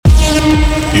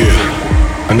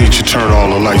Yeah, I need you to turn all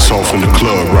the lights off in the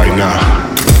club right now.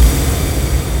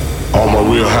 All my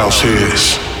real house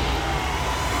heads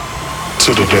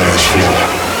to the dance floor.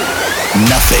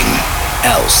 Nothing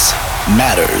else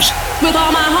matters. With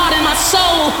all my heart and my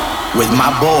soul. With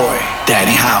my boy,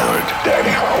 Danny Howard.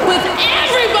 With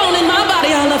every bone in my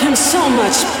body, I love him so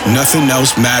much. Nothing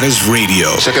Else Matters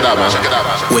Radio. Check it out, man.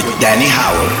 With Danny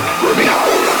Howard.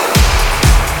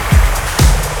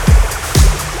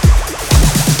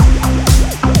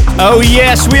 Oh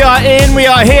yes, we are in, we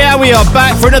are here, we are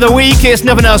back for another week. It's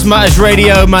Nothing Else Matters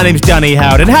Radio. My name's Danny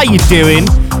Howard, and how you doing?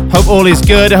 Hope all is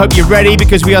good. I hope you're ready,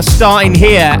 because we are starting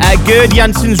here at Gerd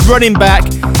Janssen's Running Back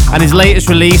and his latest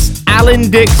release,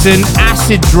 Alan Dixon,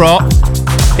 Acid Drop.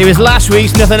 It was last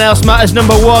week's Nothing Else Matters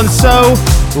 #1, so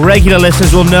regular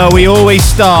listeners will know we always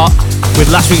start with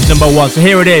last week's #1. So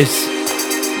here it is,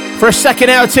 for a second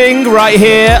outing right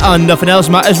here on Nothing Else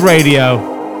Matters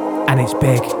Radio, and it's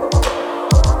big.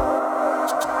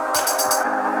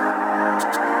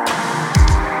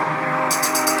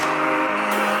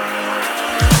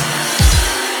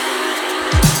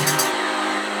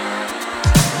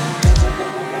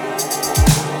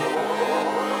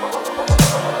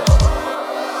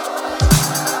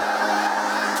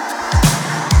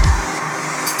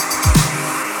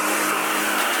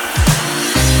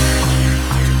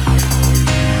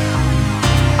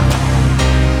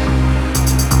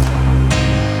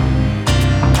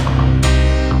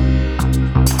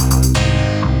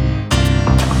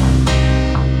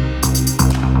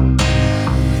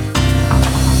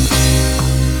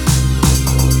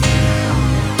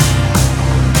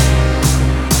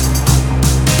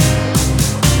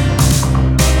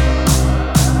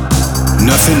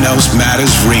 Nothing Else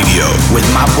Matters Radio with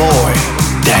my boy,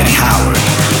 Danny Howard.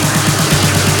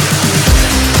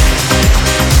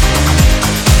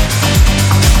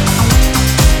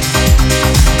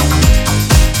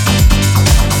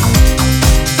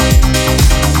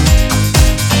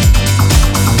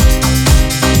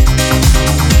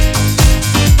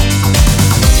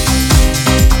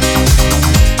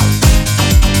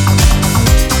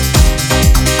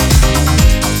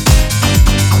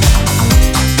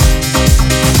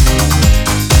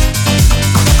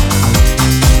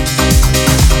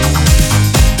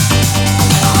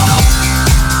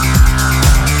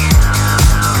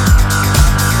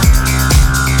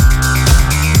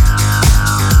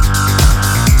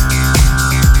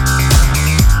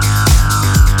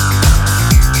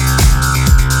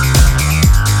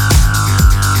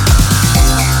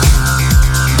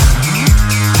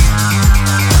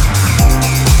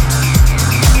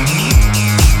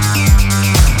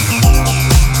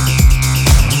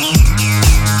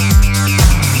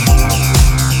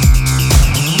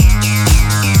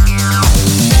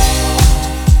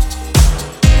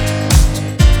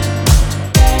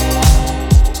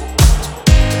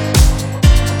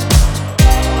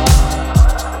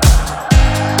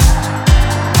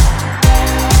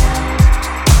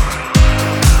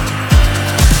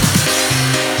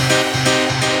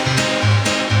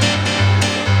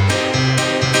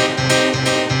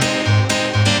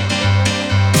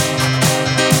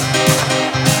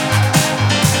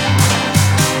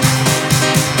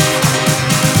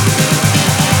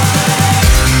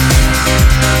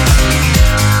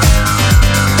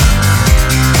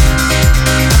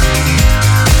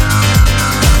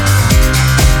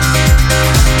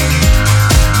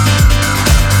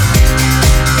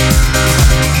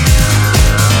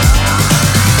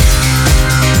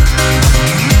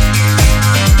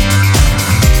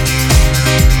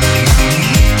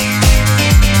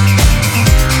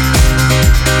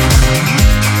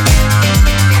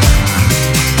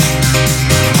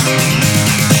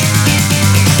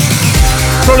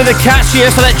 The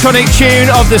catchiest electronic tune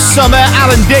of the summer,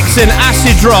 Alan Dixon,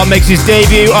 Acid Drop, makes his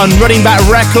debut on Running Back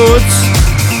Records.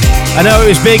 I know it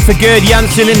was big for Gerd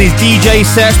Janssen in his DJ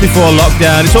sets before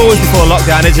lockdown. It's always before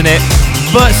lockdown, isn't it?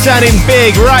 But sounding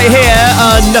big right here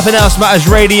on Nothing Else Matters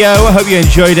Radio. I hope you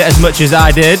enjoyed it as much as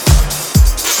I did.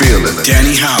 Feeling it.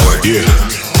 Danny Howard. Yeah.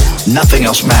 Nothing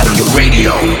Else Matters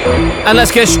Radio. And let's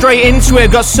get straight into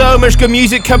it. Got so much good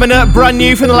music coming up. Brand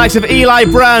new from the likes of Eli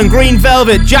Brown, Green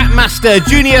Velvet, Jack Master,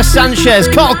 Junior Sanchez,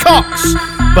 Carl Cox.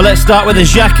 But let's start with a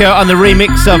Jacko on the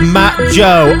remix of Matt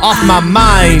Joe, Off My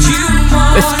Mind.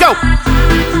 Let's go.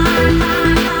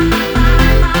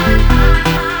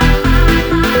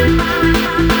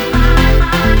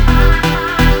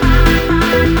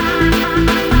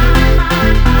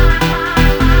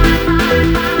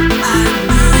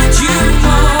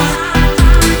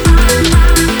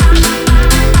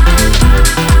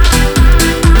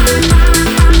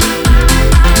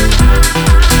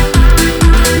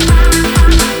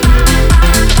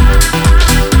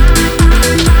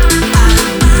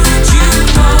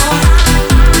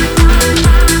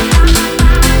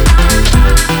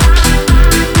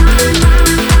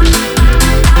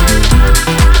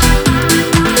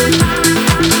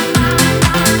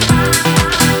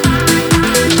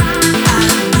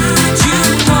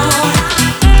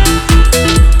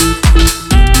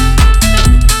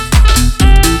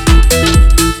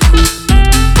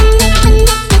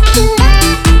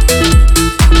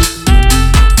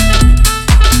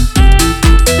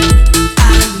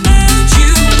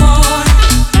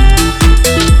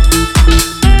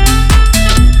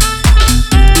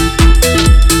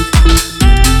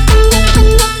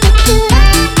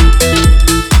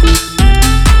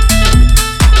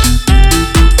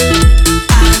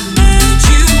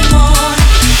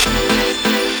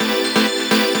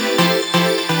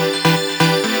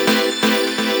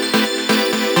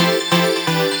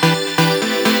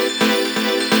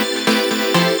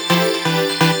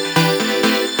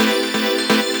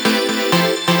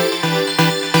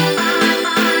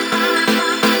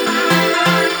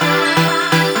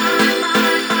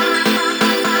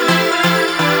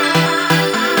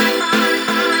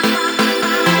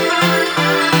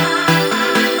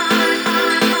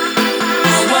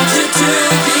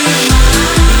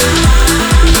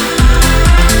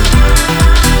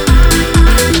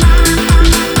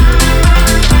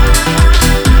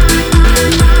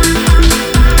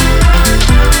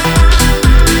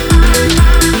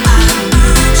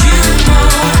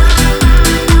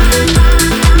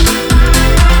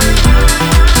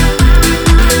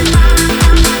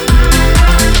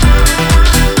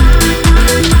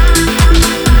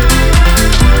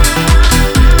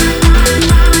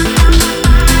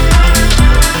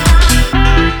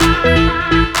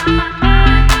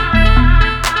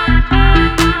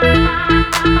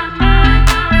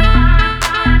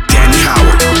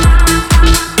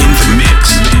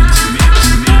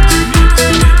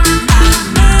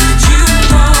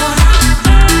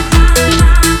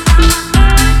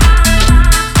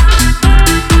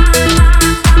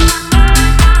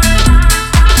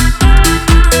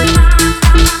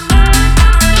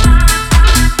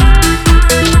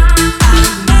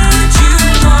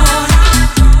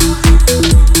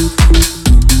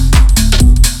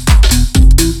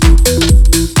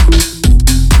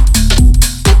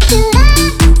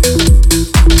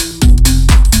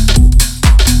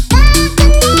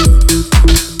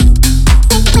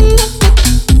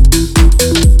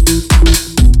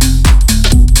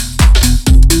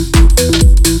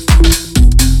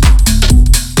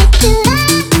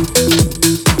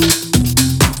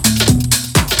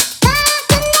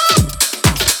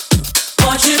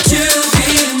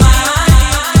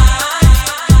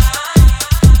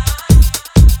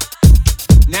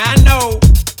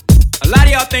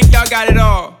 think y'all got it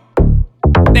all.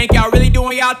 Think y'all really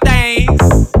doing y'all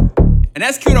things. And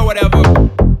that's cute or whatever.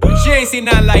 But she ain't seen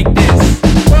nothing like this.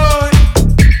 Boy.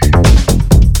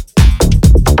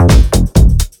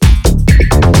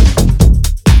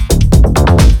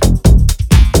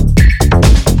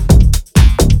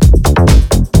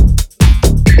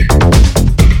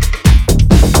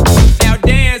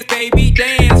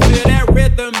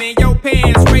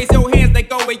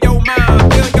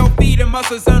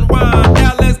 Muscles unwind.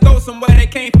 Now let's go somewhere they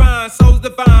can't find. Souls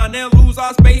divine, they'll lose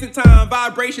all space and time.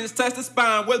 Vibrations touch the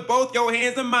spine with both your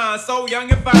hands and mine. So young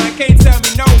and fine, can't tell me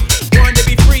no. Born to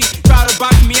be free, try to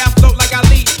box me, I float like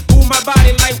Ali. Move my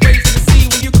body like waves in the sea.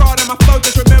 When you call on my flow,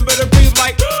 just remember to breathe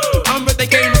like I'm what they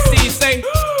came to see. Say,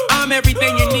 I'm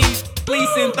everything you need. Please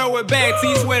and throw it back.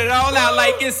 See, sweat it all out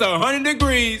like it's 100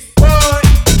 degrees. Boy.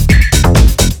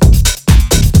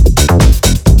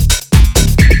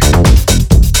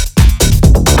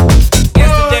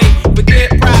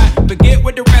 Forget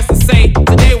what the rest will say.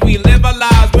 Today we live our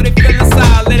lives, what it feel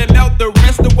inside. Let it melt the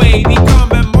rest away.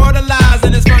 Become immortalized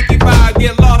in this funky vibe.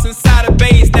 Get lost inside a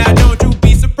bass. Now don't you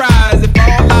be surprised if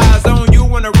all eyes on you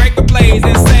when the record plays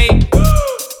and say,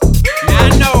 now I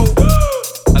know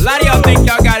a lot of y'all think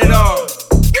y'all got it all.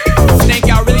 Think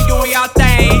y'all really doing y'all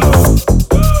thing.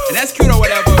 And that's cute or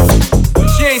whatever. But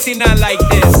she ain't seen nothing like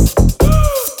this.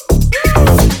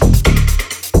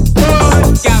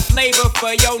 Got flavor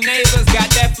for your neighbors, got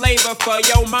that flavor for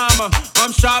your mama.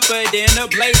 I'm sharper than a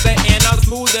blazer and I'm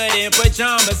smoother than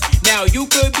pajamas. Now you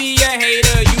could be a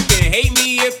hater, you can hate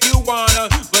me if you wanna,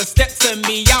 but step to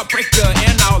me, I'll break you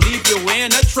and I'll leave you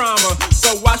in a trauma.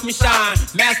 So watch me shine,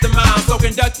 mastermind, so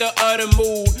conductor of the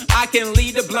mood. I can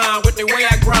lead the blind with the way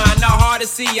I grind. Not hard to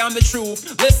see, I'm the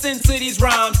truth. Listen to these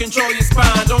rhymes, control your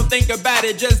spine. Don't think about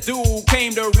it, just do.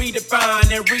 Came to redefine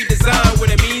and redesign what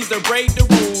it means to break the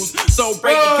rules. So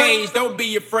break the cage, don't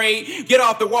be afraid. Get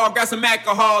off the wall, grab some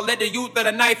alcohol. Let the youth of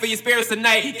the night for your spirits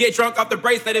tonight. Get drunk off the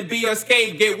brace, let it be your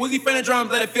escape. Get woozy from the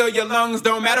drums, let it fill your lungs.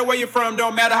 Don't matter where you're from,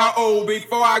 don't matter how old.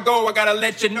 Before I go, I gotta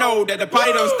let you know that the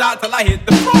party don't stop till I hit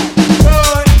the floor.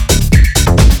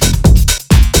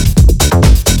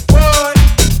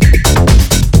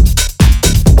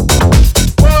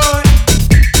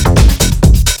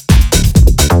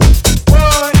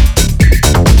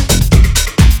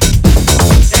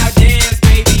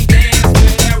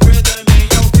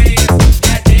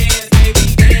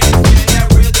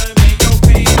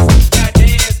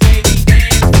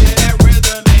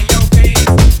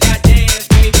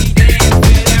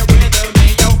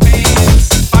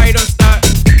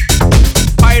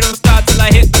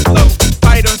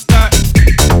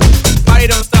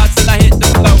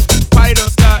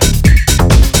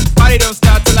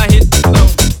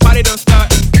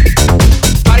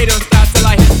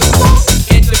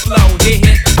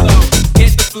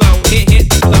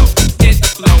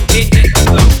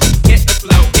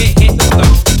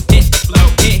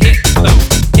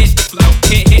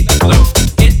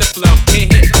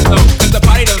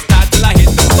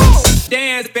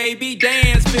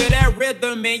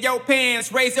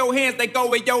 Raise your hands, they go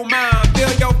with your mind.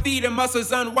 Feel your feet and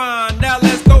muscles unwind. Now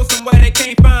let's go somewhere they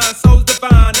can't find. Souls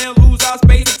divine, and lose all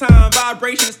space and time.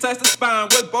 Vibrations touch the spine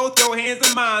with both your hands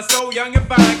and mine. So young and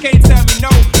fine, can't tell me no.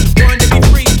 Born to be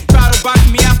free, try to box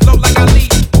me, I float like Ali.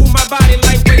 Move my body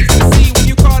like waves in the sea. When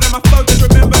you call on my flow, just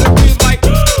remember to breathe like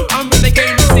I'm what they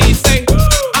came to see. Say,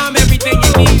 I'm everything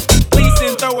you need. Please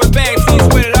and throw it back. See,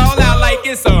 sweat it all out like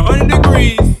it's 100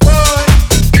 degrees.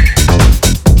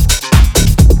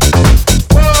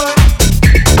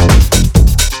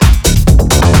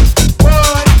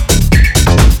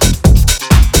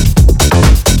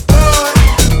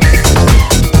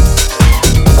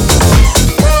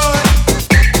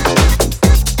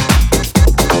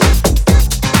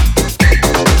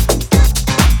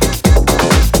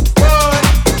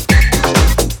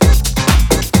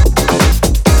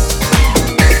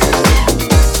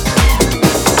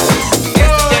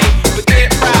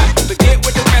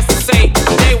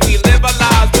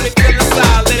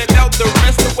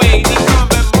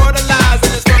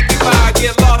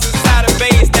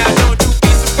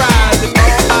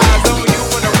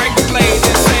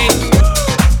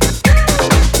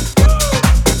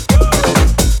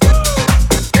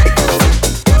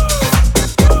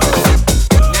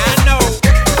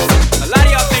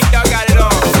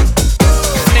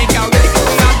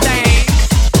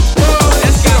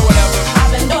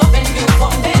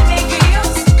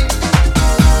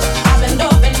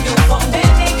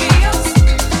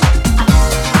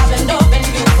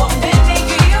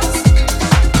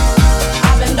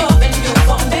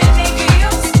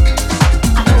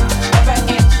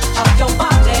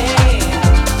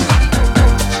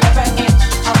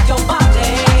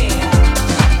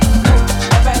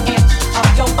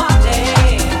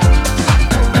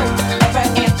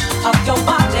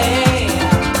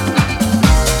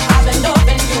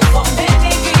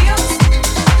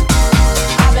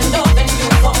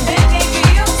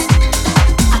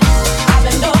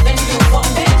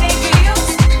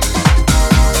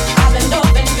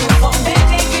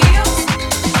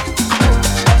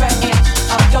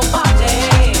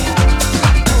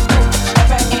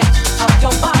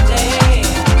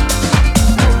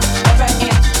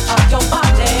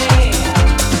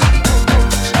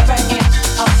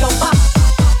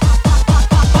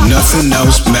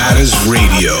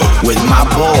 with my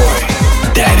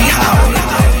boy, Danny Howard.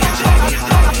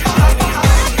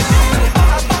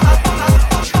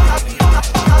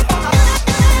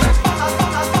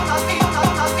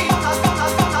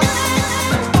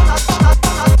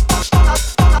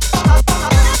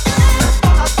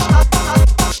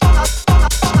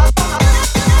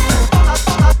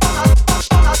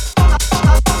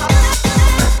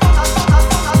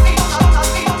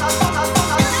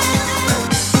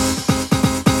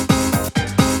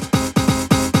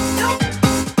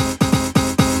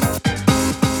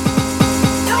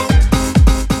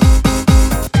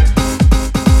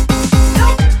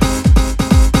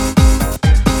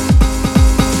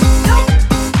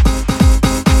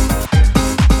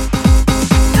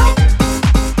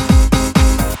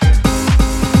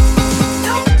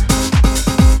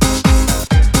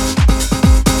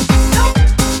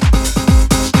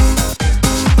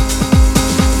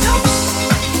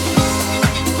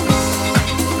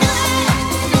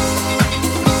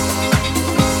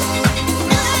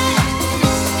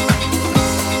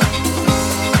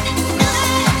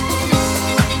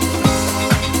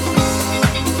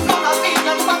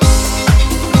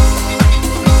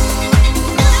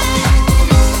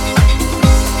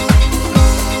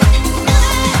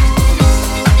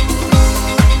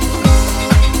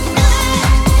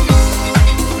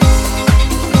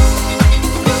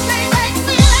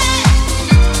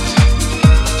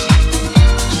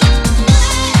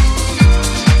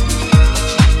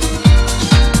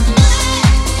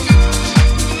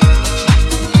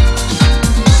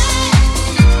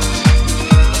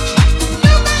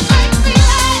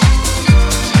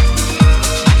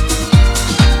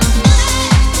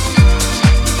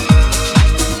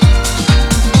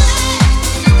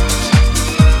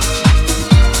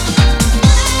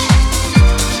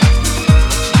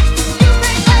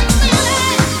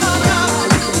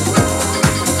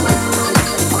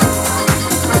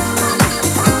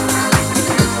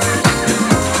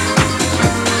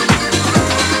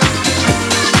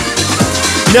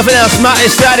 Nothing Else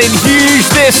Matters starting huge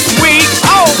this week.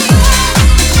 Oh!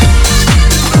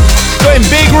 Going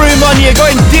big room on you,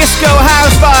 going disco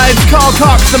house vibes. Carl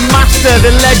Cox, the master, the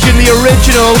legend, the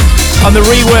original, on the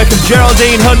rework of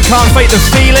Geraldine Hunt, Can't Fake the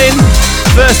Feeling.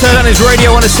 First heard on his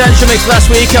Radio 1 Essential Mix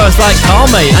last week. I was like, oh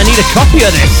mate, I need a copy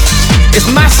of this. It's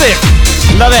massive.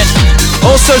 Love it.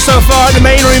 Also so far in the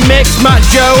main room mix, Matt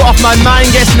Joe off my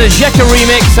Mind Guess in the Zeka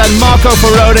remix, and Marco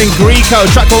Ferrone and Greco,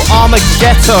 track called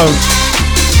Armageddon.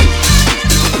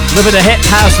 Loving the hip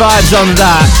house vibes on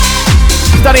that.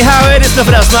 It's Danny Howard, it's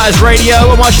Nothing Else Matters Radio,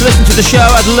 and whilst you listen to the show,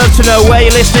 I'd love to know where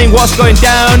you're listening, what's going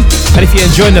down, and if you're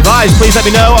enjoying the vibes, please let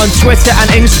me know on Twitter and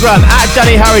Instagram.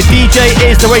 Danny Howard DJ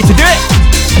is the way to do it.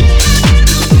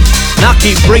 And I'll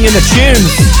keep bringing the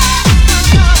tunes.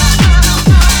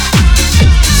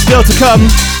 Still to come,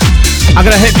 I'm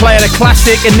going to hit play on a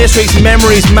classic in this week's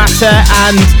Memories Matter,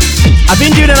 and I've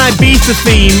been doing an Ibiza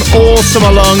theme all summer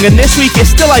long, and this week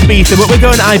it's still Ibiza, but we're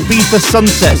going to Ibiza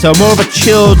Sunset, so more of a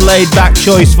chilled, laid-back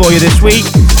choice for you this week.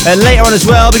 Later on as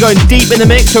well, we're going deep in the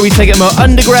mix, so we take it more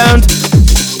underground.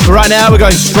 But right now, we're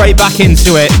going straight back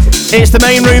into it. It's the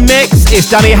main room mix. It's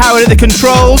Danny Howard at the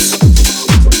controls.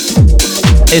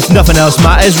 It's Nothing Else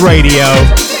Matters Radio.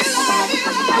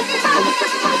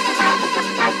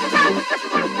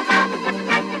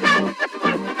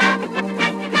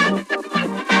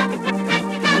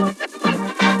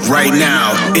 Right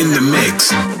now, in the mix,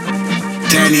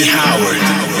 Danny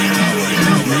Howard.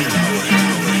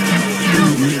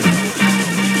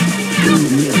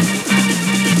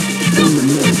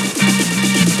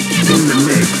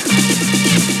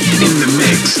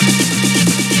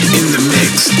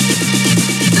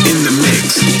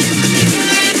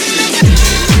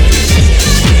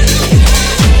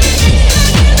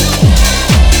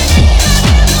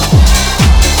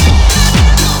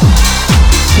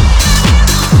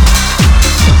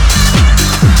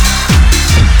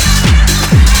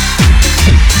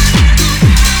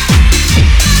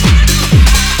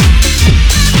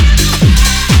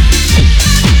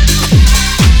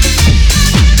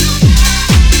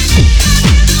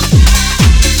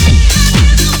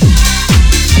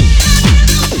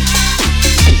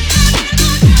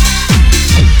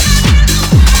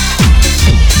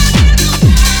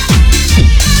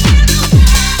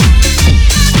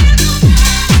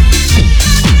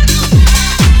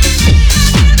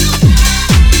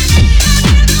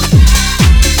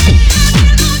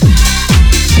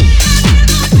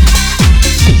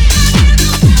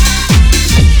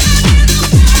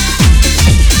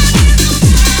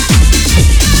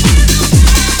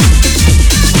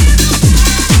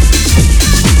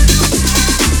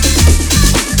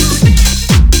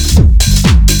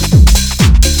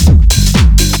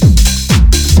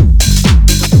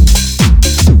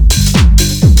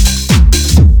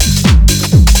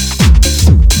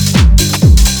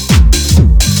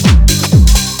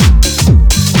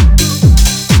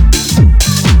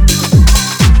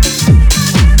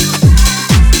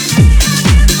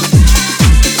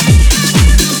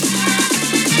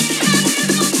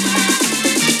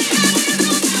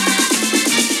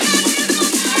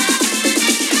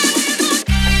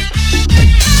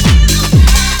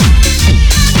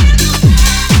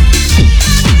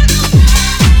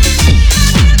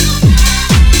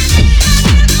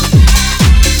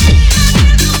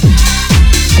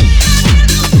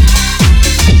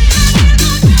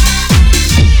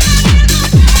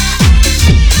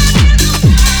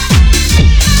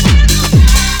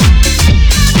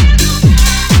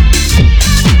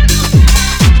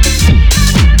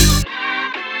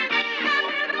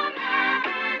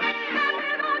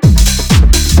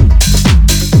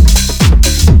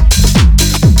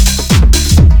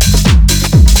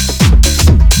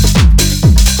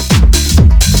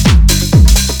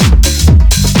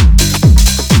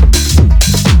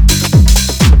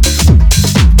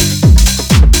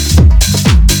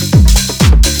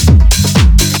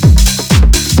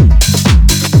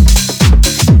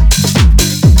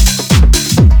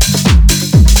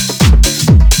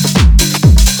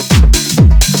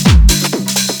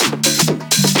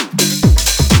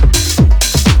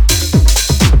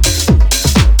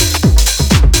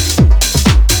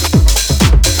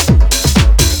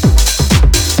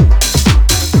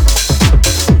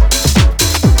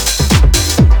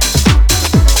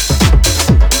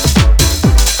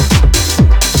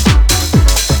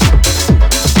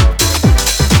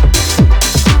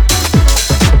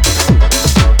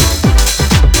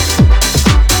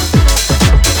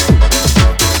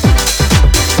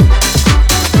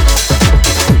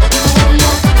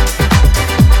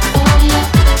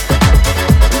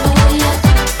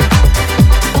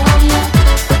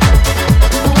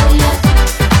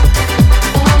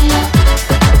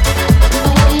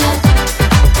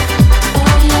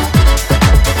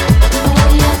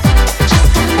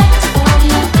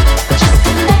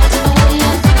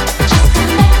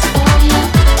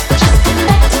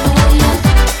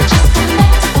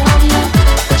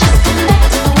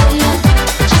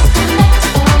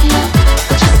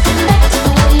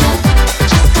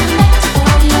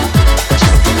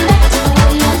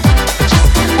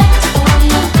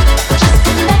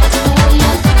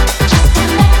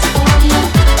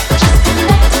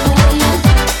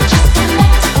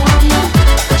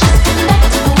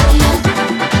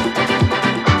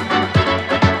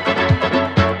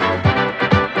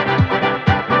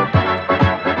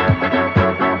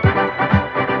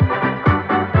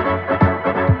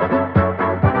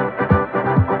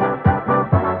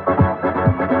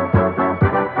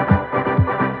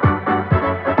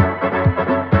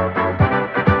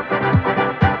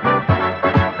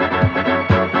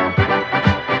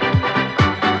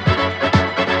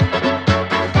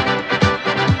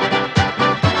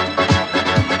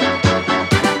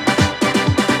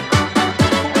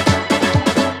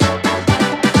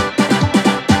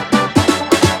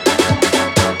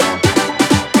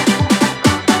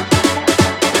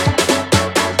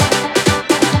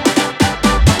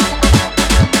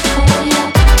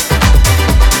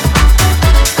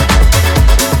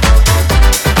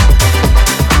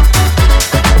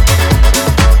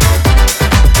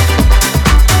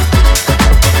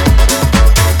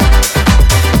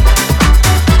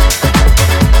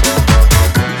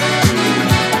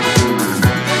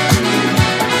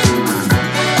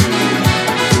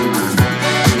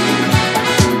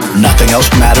 Else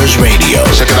Matters Radio.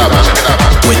 Check it out, man. Check it out,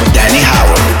 man. With Danny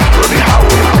Howard. Danny Howard.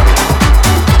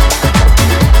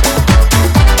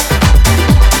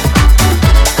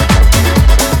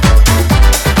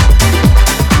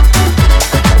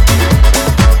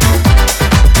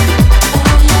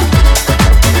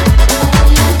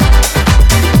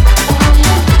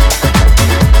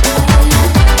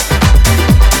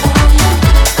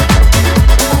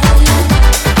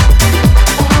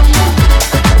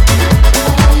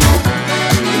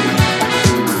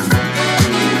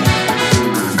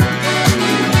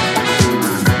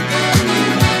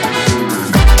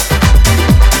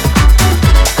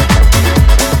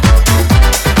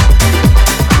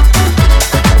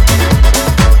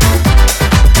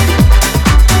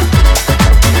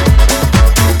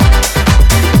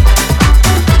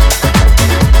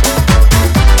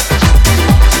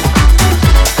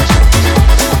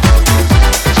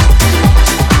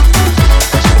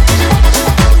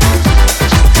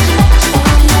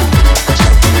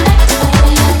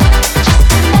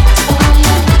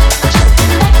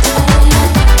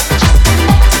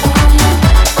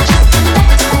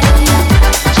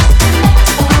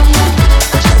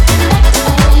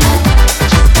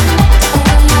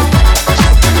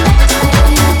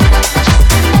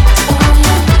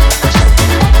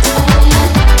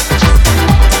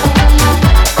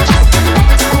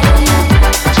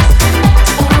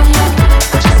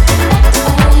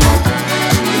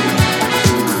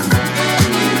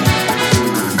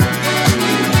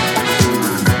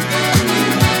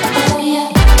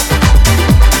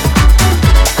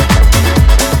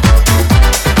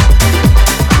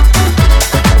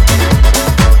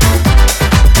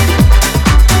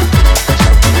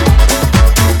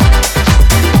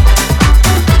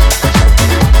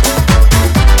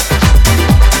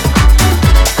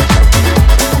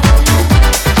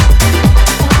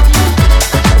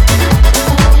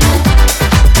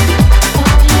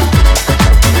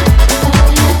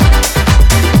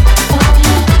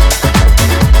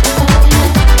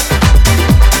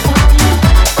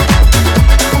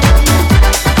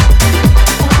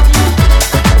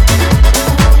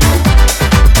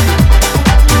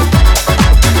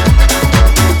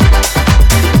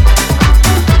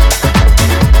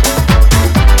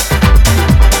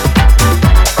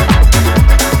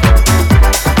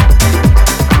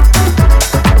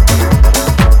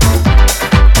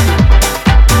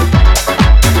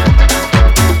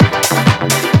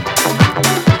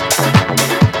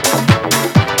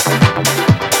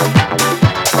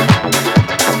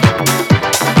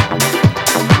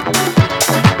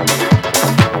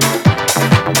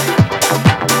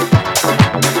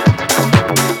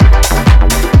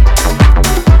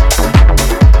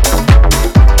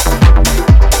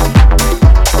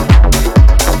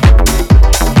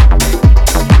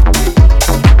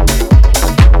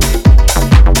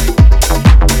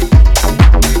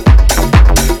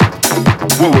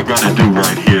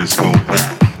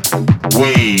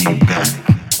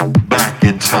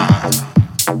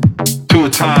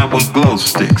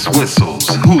 Whistles,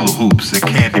 hula hoops, and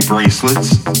candy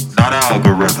bracelets, not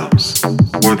algorithms,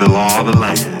 were the law of the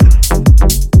land.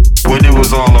 When it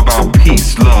was all about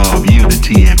peace, love,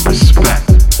 unity, and respect,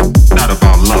 not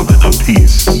about loving a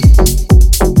peace.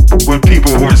 When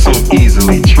people weren't so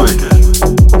easily triggered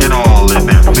and all in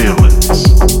their feelings.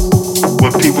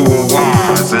 When people were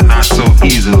wise and not so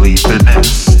easily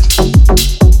finessed.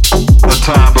 A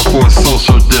time before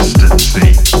social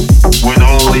distancing, when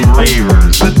only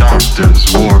ravers and doctors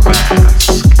wore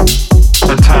masks.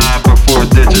 A time before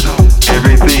digital,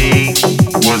 everything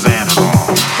was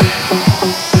analog.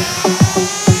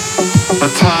 A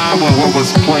time when what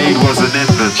was played wasn't in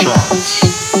the charts,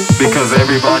 because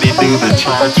everybody knew the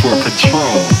charts were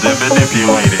controlled and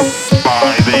manipulated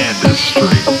by the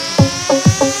industry.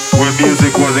 Where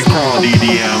music wasn't called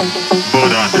EDM,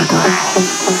 but underground.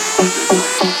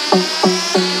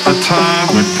 A time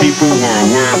when people were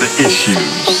aware of the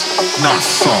issues, not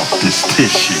soft as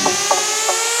tissue.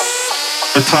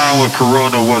 A time when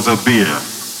Corona was a beer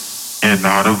and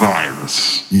not a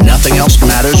virus. Nothing Else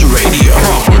Matters Radio.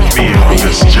 Come with me on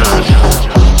this journey.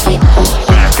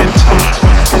 Back in time.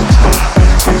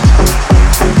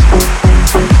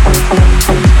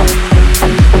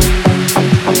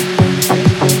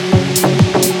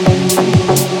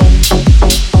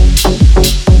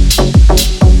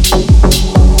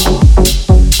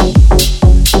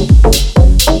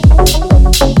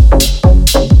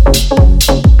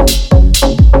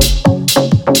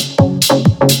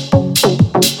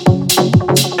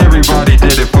 Everybody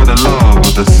did it for the love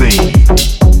of the scene,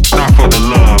 not for the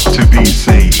love to be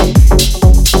seen.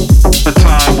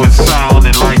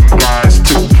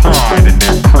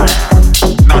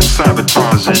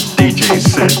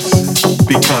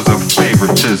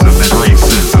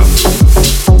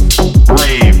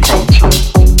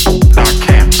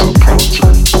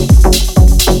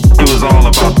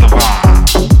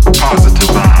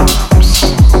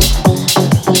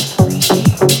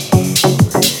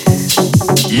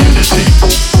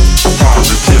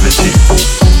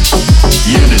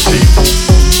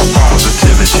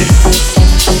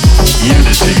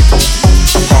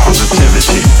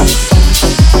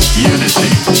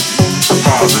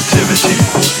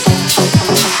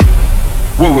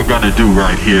 gonna do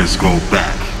right here is go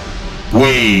back,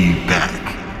 way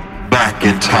back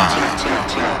in time.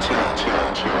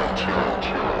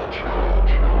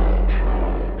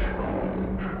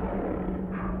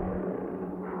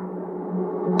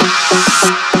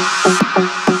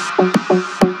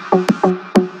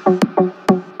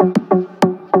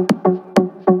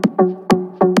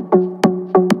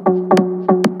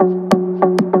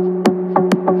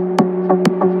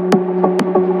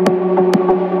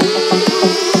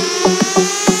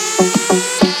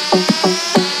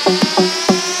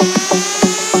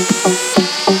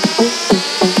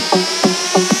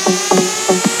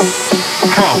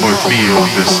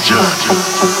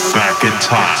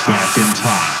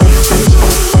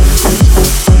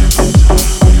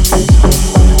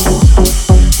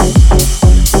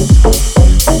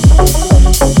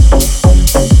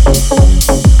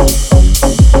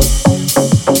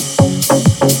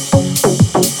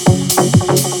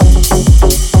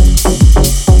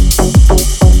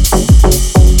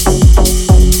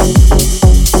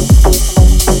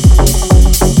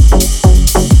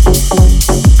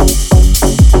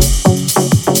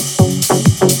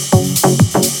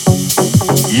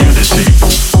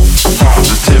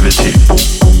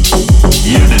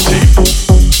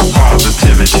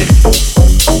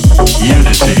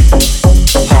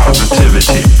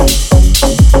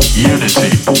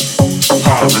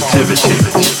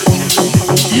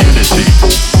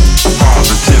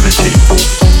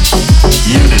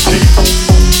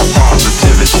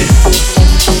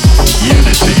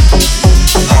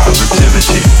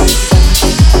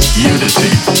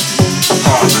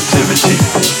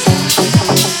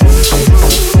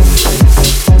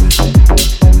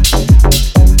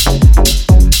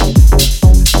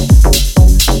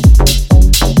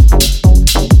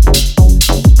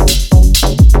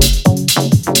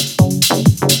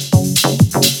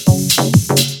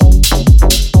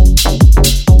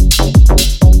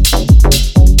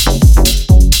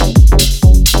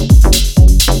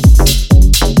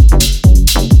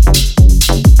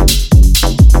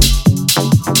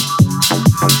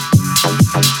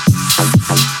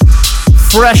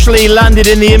 Freshly landed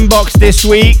in the inbox this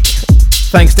week,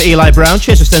 thanks to Eli Brown.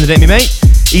 Cheers for sending it to me, mate.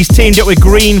 He's teamed up with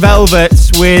Green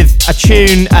Velvets with a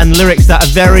tune and lyrics that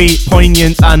are very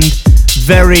poignant and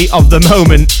very of the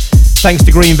moment. Thanks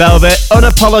to Green Velvet.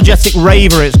 Unapologetic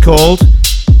Raver it's called.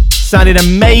 Sounded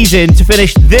amazing to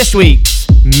finish this week's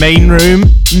Main Room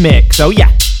Mix. Oh yeah.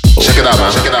 Check it out,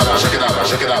 man. Check it out, man. Check it out, man.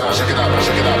 Check it out, man. Check it out,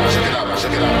 man. Check it out, man. Check it out, man.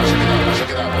 Check it out, man. Check it out, man. Check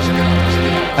it out, man. Check it out,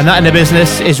 man. And that in the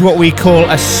business is what we call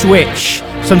a switch.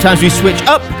 Sometimes we switch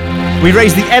up, we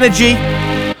raise the energy,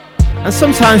 and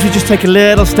sometimes we just take a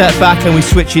little step back and we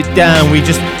switch it down. We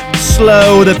just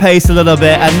slow the pace a little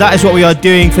bit, and that is what we are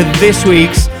doing for this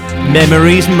week's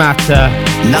Memories Matter.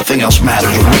 Nothing Else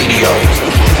Matters Radio.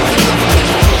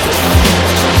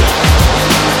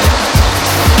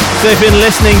 So if you've been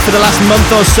listening for the last month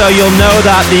or so, you'll know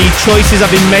that the choices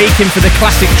I've been making for the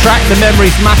classic track, The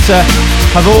Memories Matter,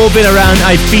 have all been around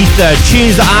Ibiza.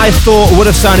 Tunes that I thought would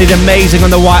have sounded amazing on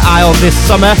the White Isle this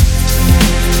summer.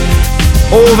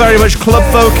 All very much club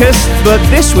focused, but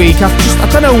this week, I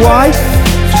don't know why,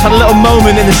 just had a little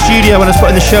moment in the studio when I was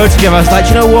putting the show together. I was like,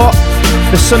 you know what?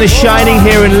 The sun is shining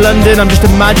here in London. I'm just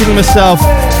imagining myself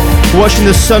watching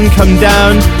the sun come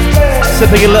down,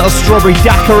 sipping a little strawberry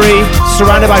daiquiri,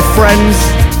 surrounded by friends,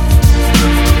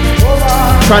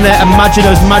 trying to imagine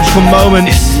those magical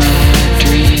moments.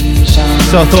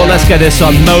 So I thought, let's get this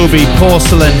on Moby,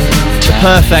 Porcelain, the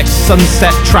perfect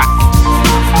sunset track.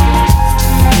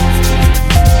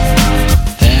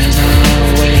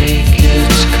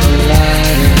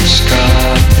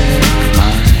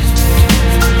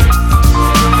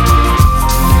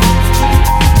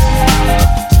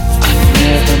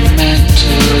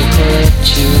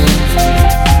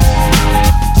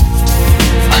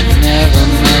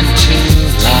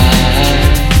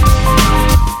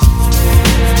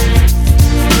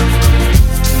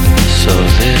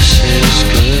 This is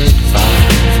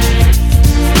goodbye.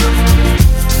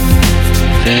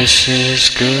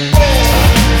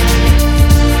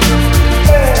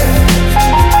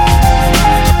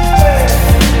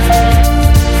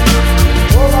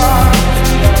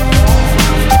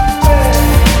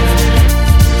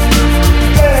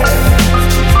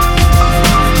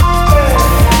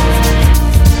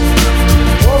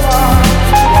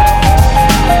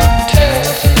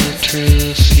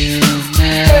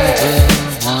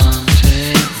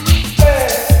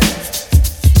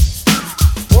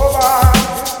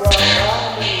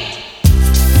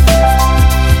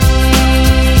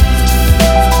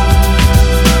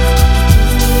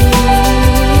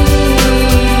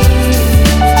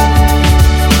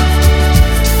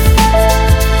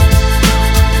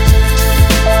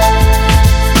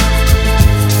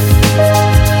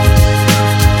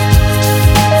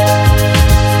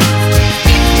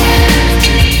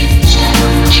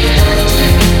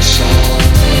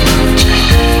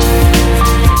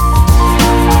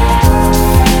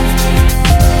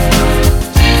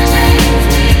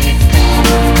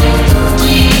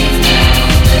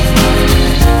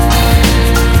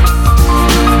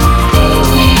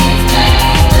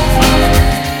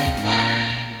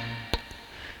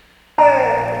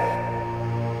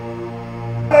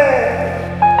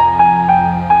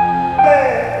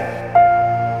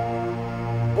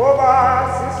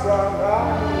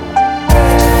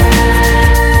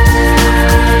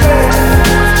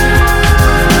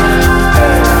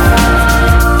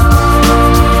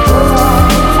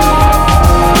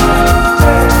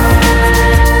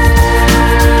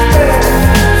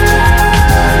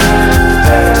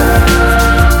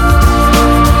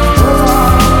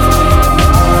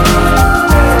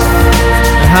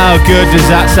 good does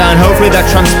that sound? Hopefully that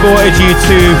transported you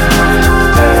to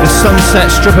the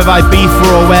Sunset Strip of Ibiza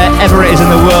or wherever it is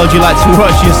in the world you like to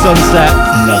watch your sunset.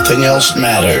 Nothing else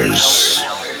matters.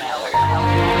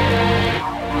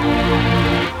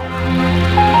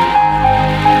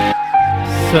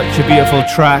 Such a beautiful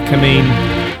track. I mean,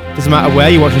 doesn't matter where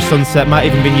you watch your sunset, might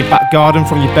even be in your back garden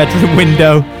from your bedroom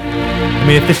window. I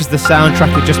mean, if this is the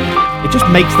soundtrack, it just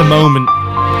makes the moment,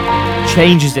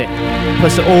 changes it,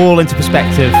 puts it all into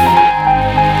perspective.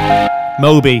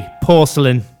 Moby,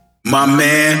 Porcelain. My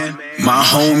man, my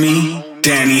homie,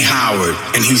 Danny Howard,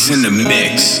 and he's in the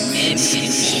mix.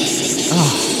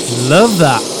 Oh, love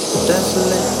that.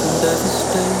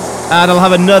 And I'll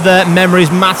have another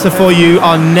Memories Matter for you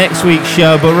on next week's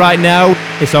show, but right now,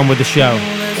 it's on with the show.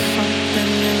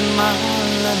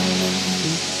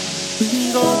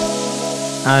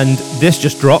 And this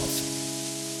just dropped.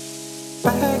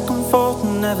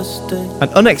 An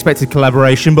unexpected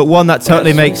collaboration, but one that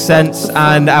totally makes sense,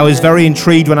 and I was very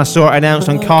intrigued when I saw it announced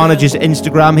on Carnage's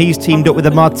Instagram. He's teamed up with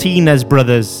the Martinez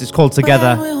brothers. It's called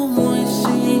Together.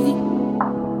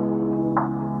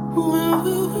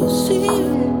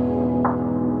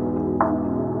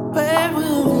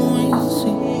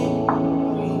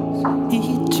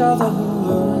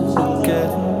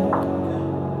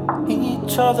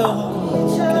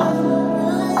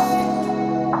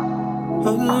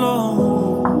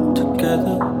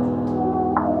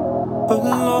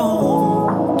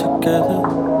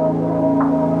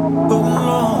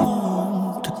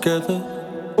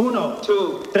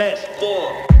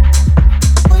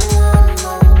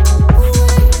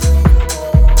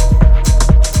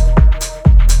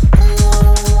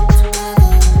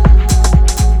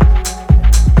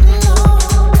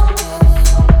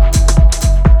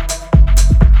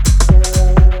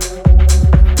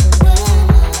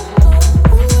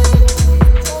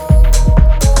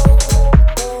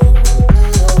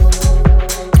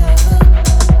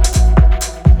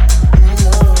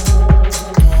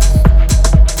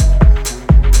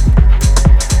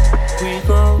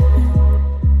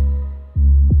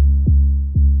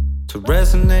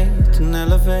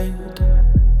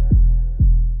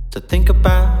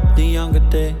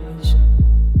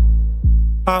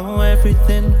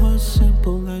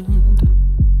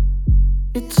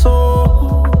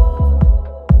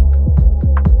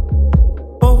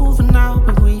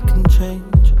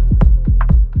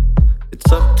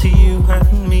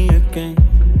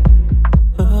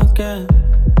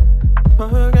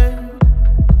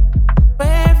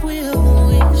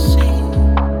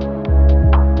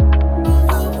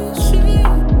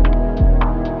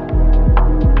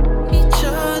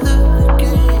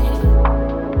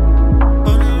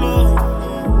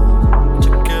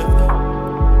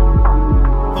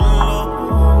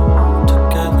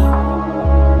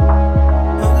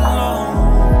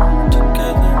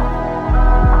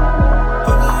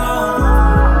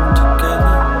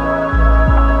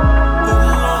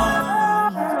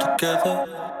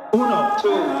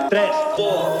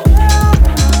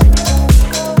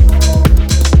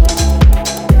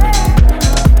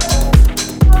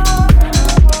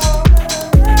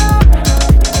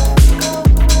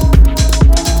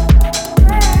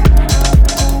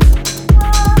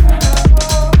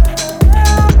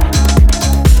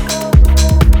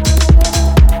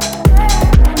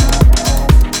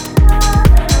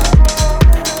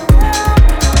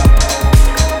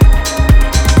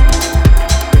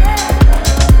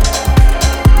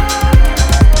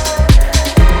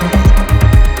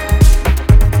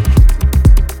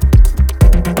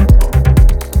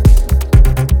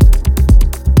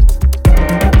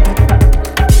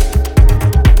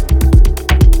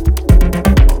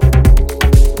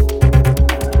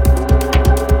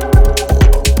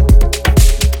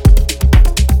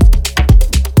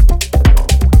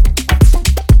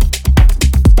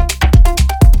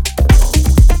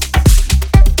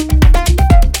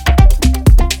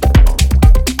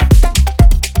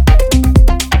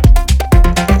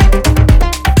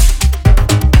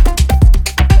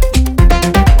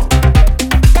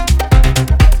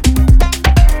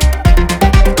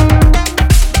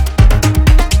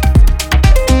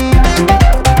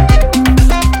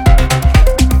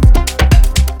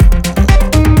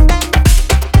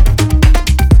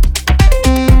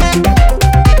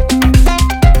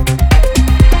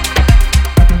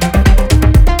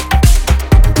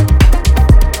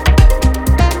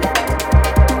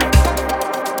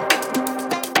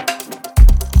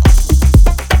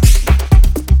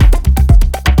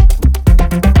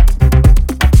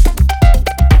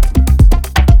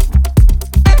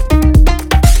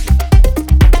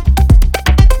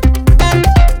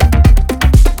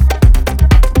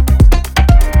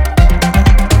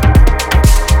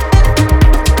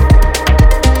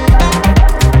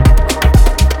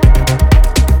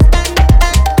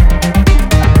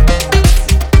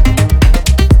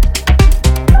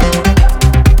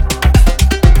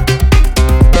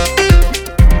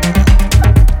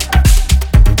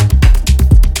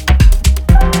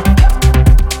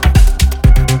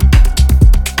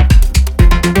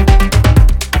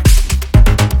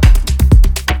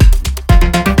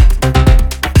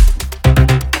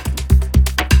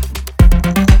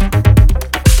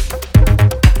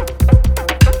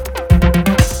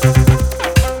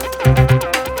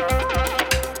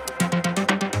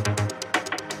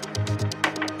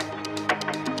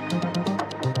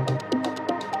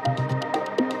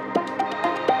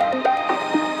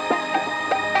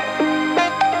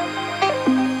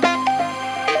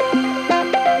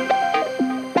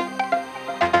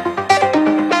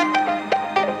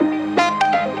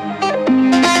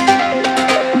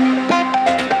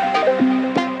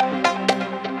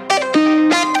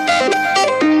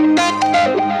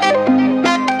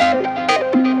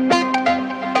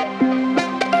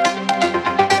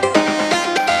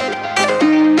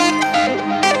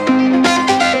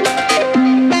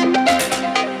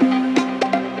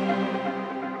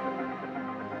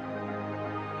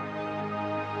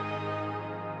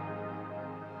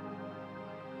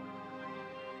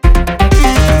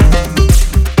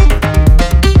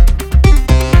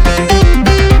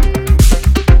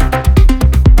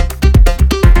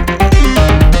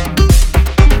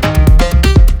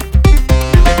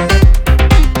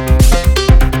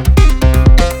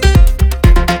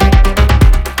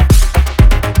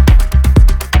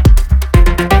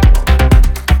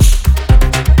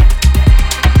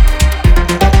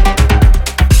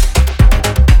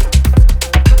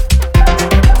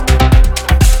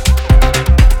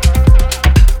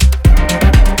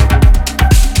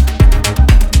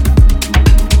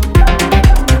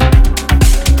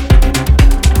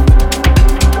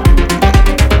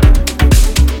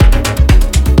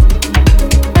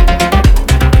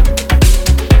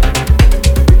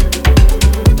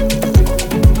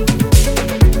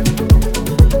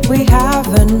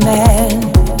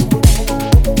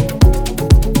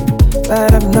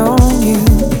 but I've known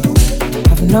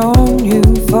you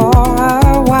for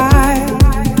a while.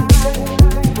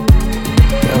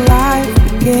 Your life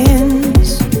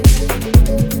begins,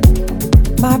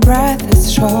 my breath is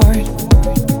short,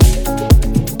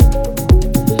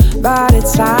 but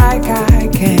it's like I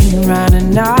can run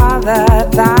another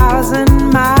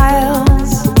 1,000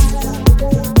 miles.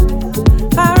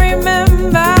 I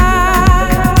remember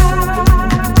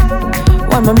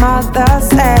what my mother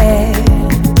said,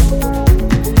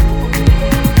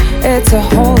 it's a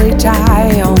holy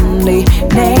tie only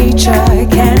nature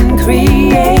can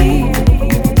create.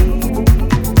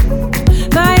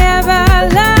 My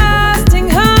everlasting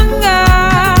hunger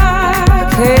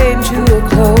came to a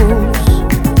close.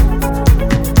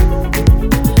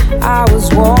 I was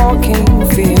walking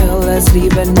fearlessly,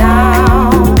 but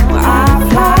now I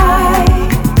fly.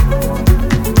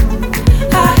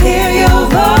 I hear your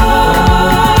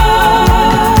voice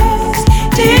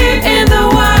deep in the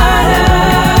water.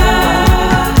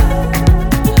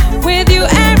 With you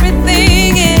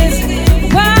everything is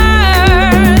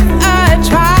worth a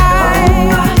try.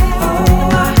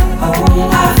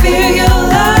 I feel your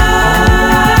love.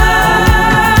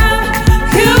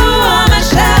 You are my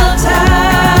shelter.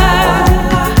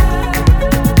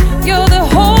 You're the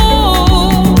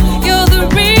hope. You're the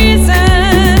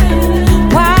reason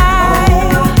why.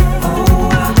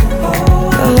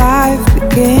 Your life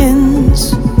begins.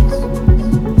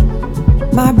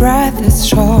 My breath is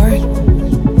short,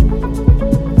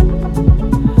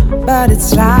 but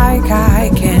it's like I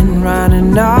can run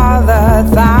another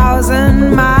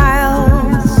 1,000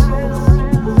 miles.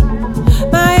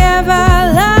 My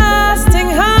everlasting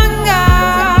hunger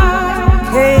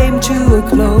came to a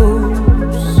close.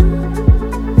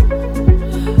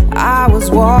 I was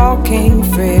walking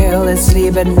fearlessly,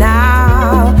 but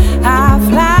now I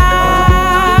fly.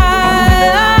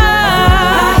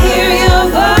 I hear your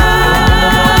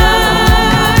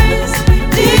voice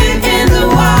deep in the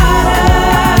water.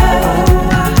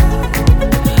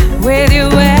 With you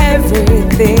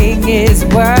everything is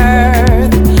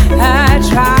worth a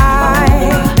try.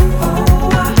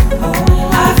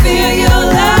 I feel your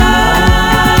love.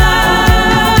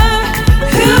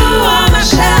 You are my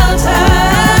shelter.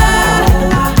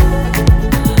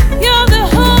 You're the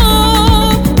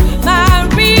hope, my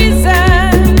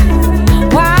reason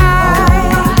why.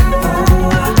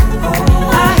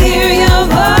 I hear your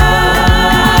voice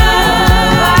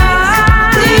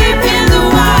deep in the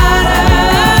water.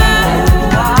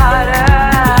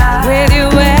 With you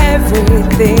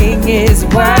everything is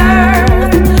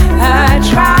worth a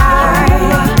try.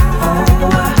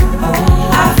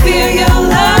 I feel your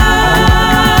love.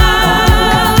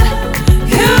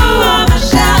 You are my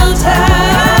shelter.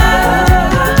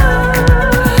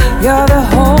 You're the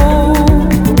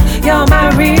hope. You're my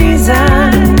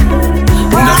reason.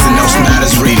 Nothing else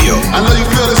matters radio. I know you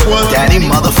feel this one. Danny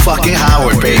motherfucking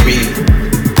Howard, baby.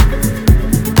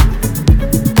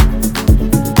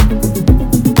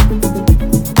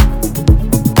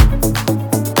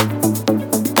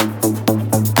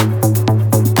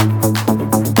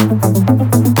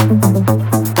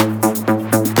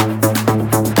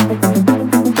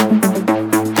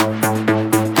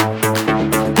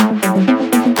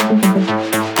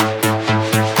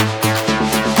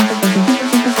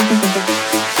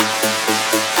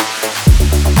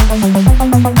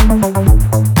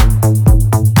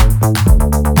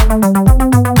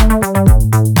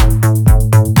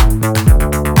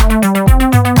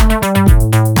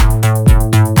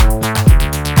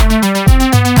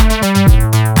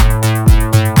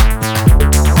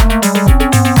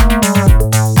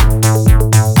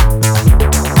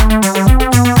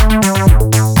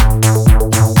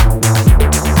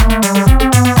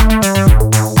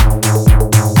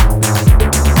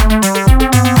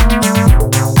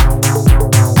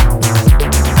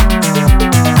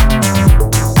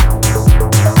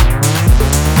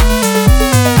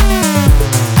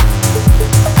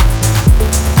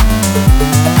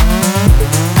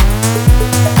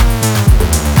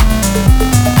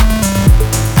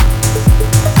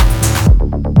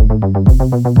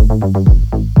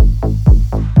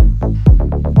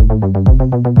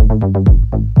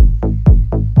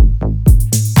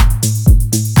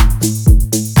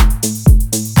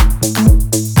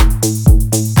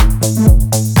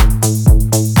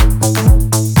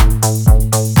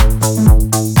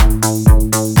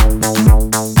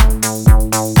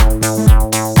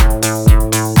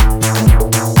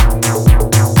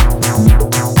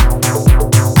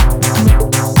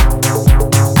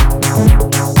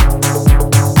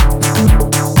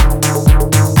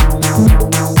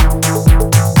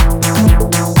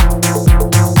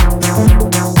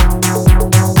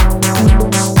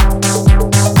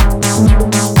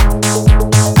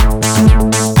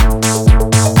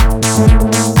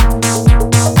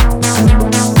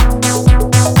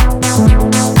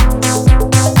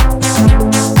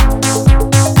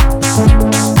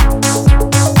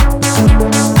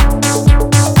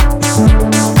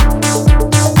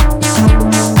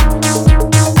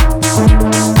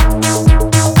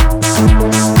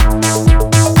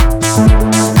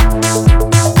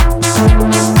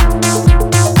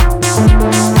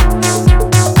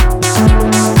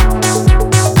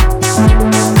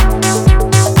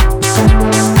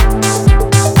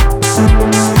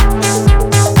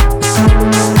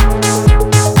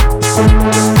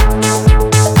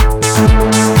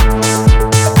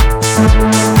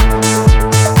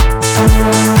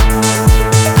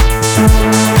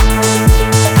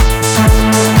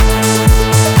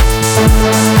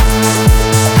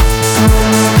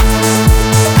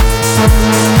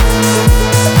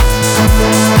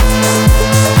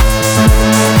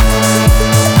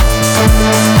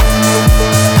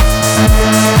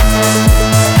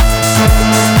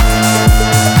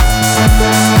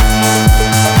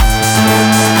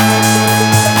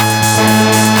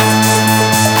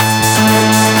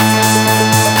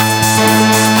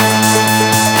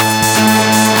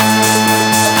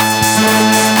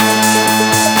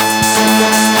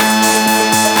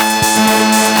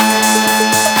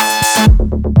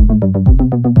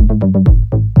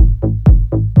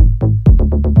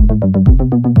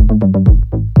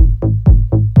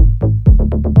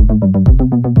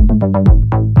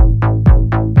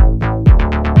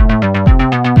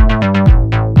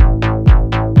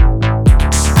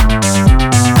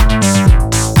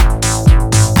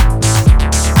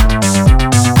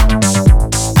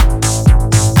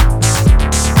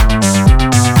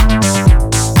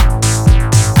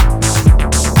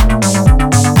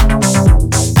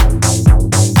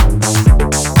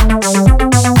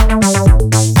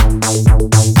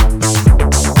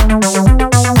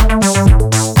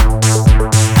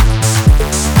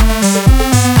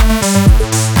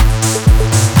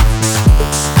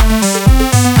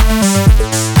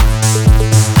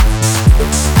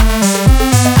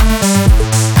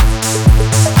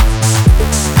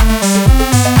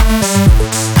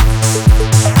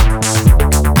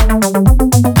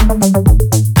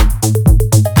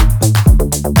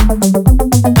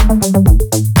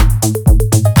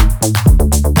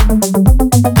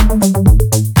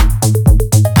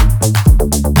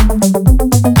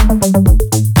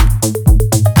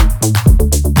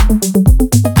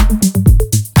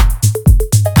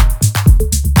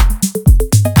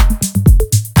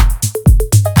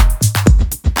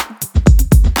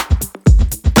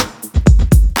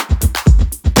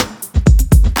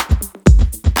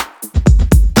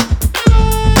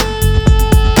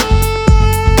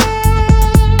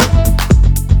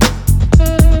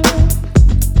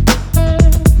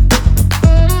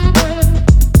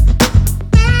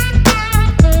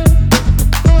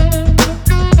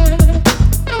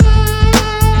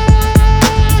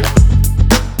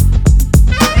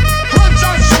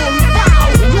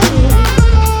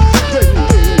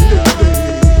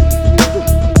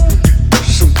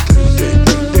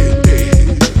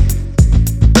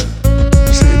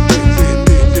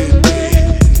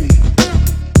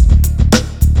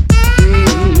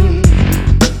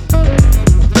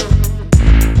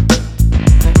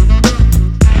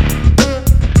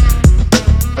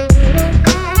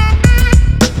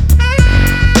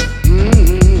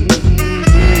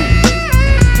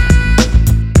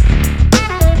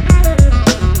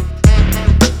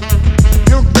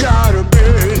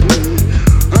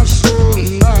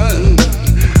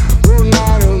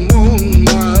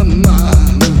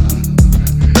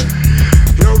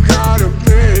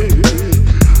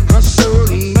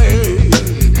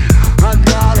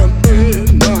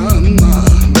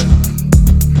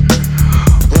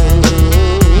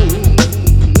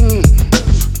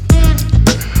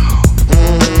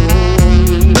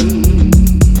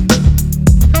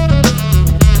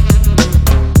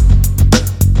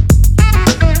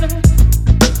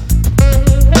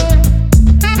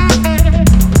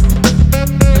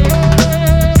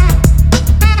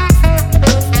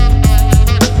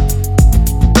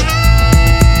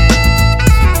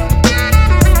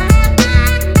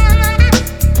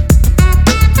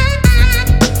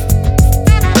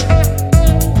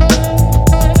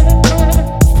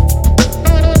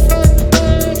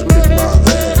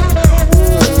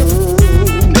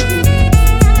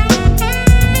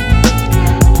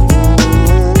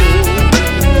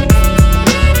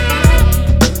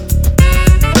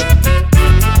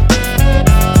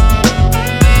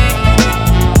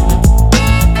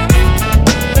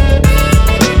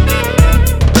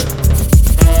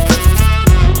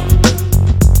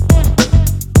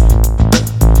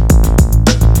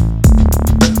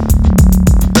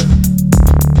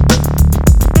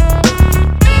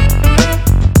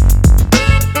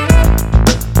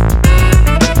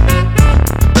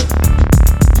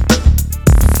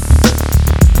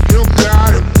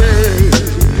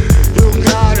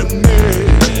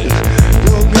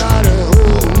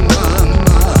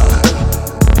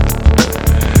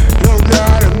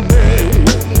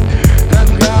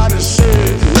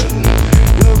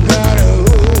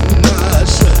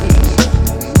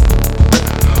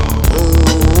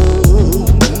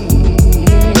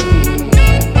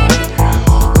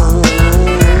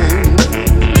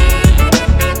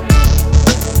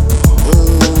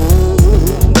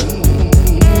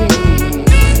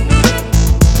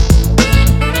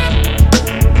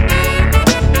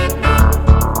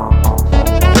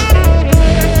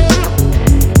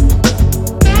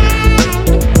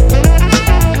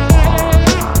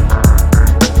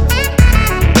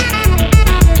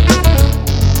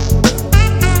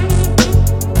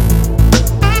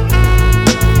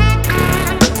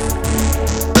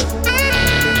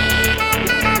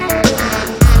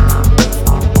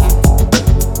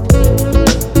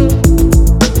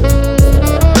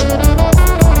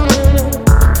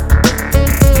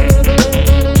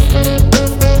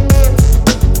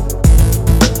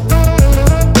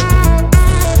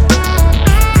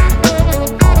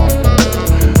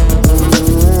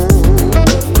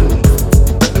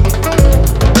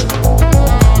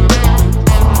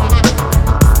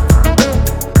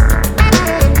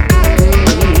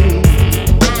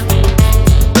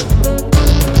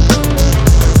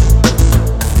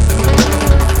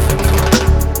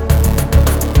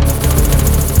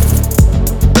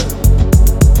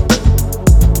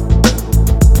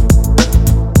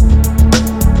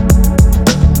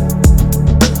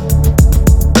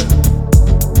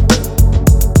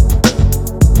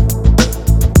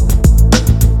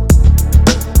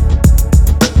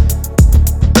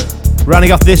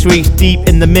 Rounding off this week's Deep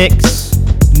in the Mix,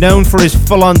 known for his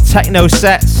full-on techno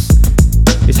sets,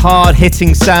 his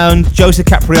hard-hitting sound, Joseph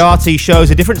Capriati shows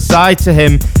a different side to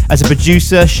him as a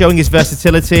producer, showing his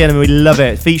versatility, and we love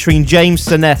it. Featuring James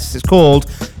Seness, it's called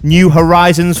New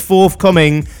Horizons,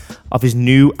 forthcoming of his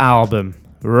new album.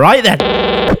 Right then.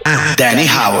 Danny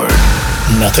Howard.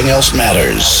 Nothing else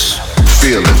matters.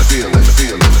 Feel it, feel it,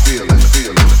 feel it, feel it,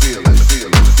 feel it, feel it, feel it, feel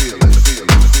it, feel it,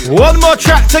 feel it. One more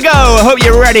track to go. I hope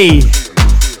you're ready.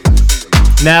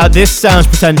 Now, this sounds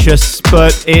pretentious,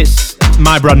 but it's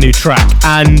my brand new track,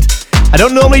 and I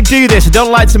don't normally do this. I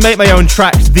don't like to make my own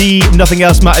tracks the Nothing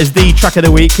Else Matters the track of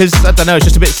the week, because I don't know, it's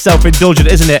just a bit self-indulgent,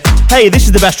 isn't it? Hey, this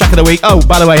is the best track of the week. Oh,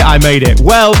 by the way, I made it.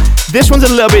 Well, this one's a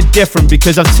little bit different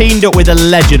because I've teamed up with a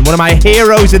legend, one of my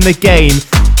heroes in the game,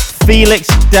 Felix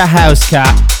the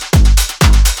Housecat,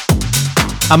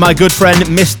 and my good friend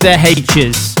Mr.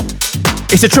 H's.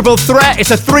 It's a triple threat, it's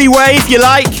a three-way if you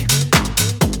like,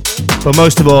 but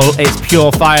most of all, it's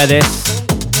pure fire, this.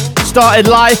 Started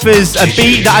life as a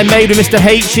beat that I made with Mr.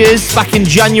 H's back in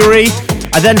January.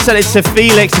 I then sent it to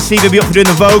Felix to see if he'd be up for doing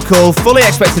the vocal. Fully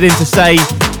expected him to say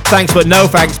thanks but no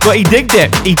thanks, but he digged it.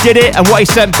 He did it, and what he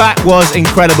sent back was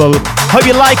incredible. Hope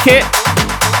you like it.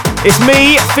 It's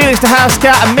me, Felix the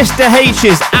Housecat, and Mr.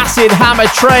 H's Acid Hammer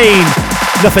Train.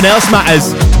 Nothing else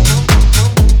matters.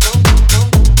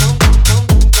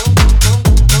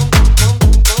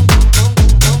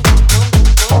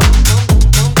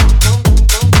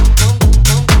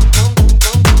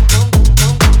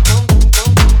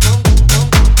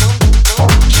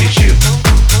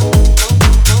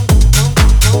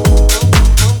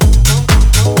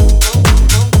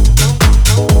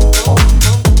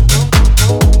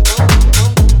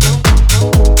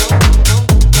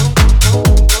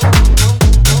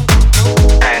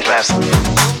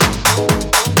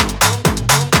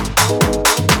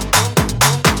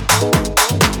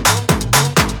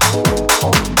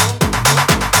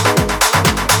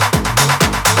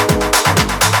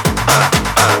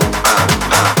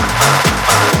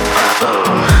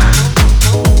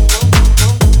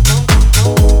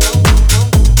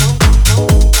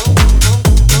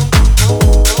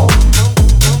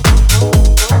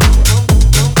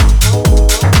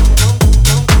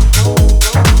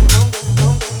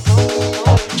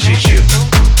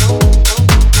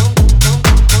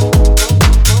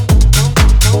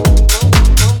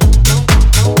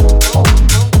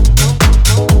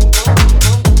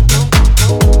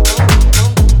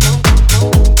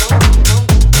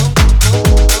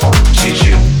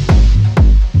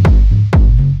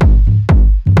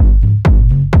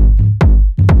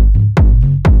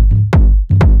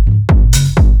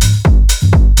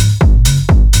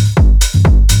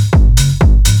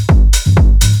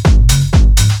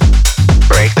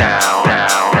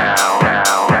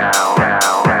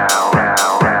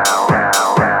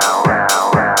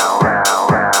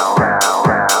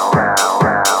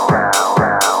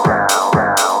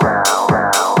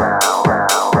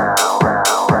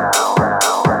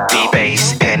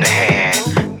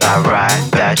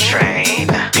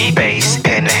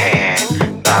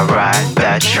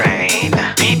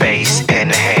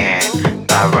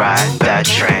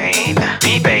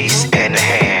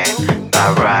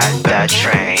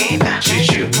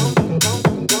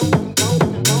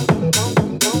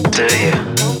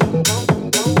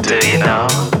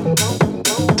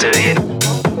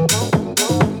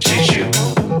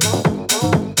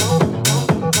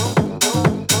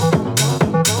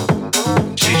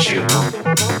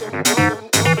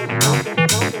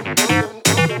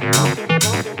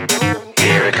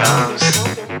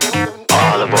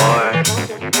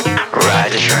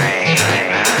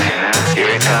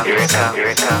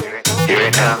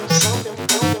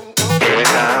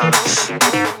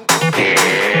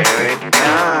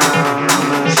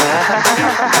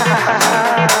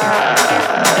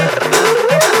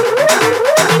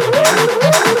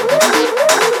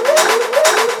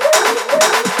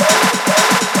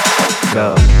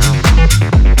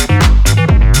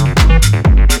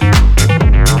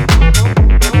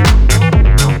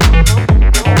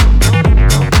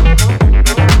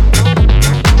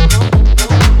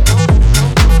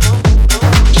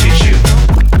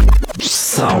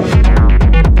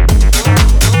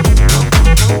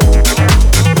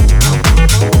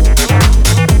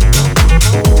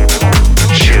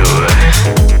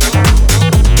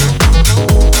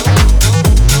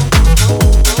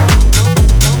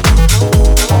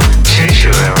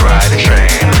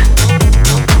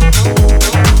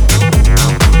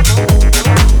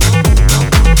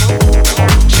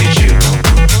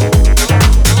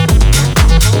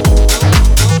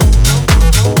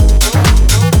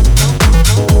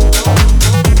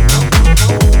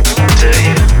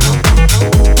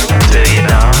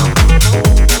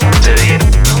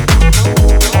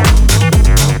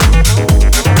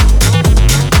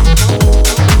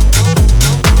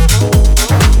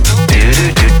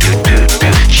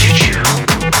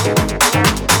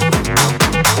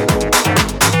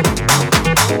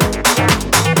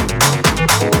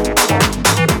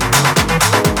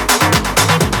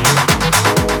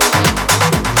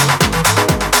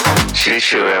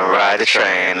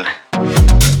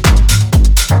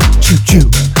 Juju.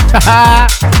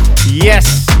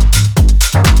 Yes.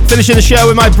 Finishing the show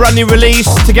with my brand new release,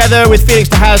 together with Felix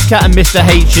the Housecat and Mr.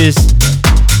 H's.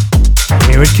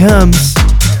 Here it comes.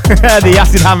 The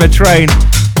Acid Hammer Train.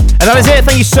 And that is it.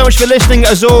 Thank you so much for listening,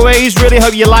 as always. Really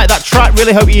hope you like that track.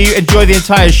 Really hope you enjoy the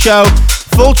entire show.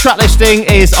 Full track listing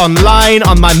is online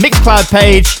on my Mixcloud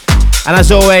page. And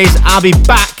as always, I'll be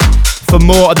back for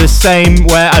more of the same,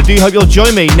 where I do hope you'll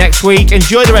join me next week.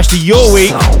 Enjoy the rest of your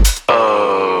week.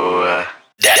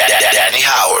 Danny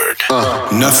Howard.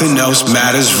 Nothing Else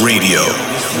Matters Radio.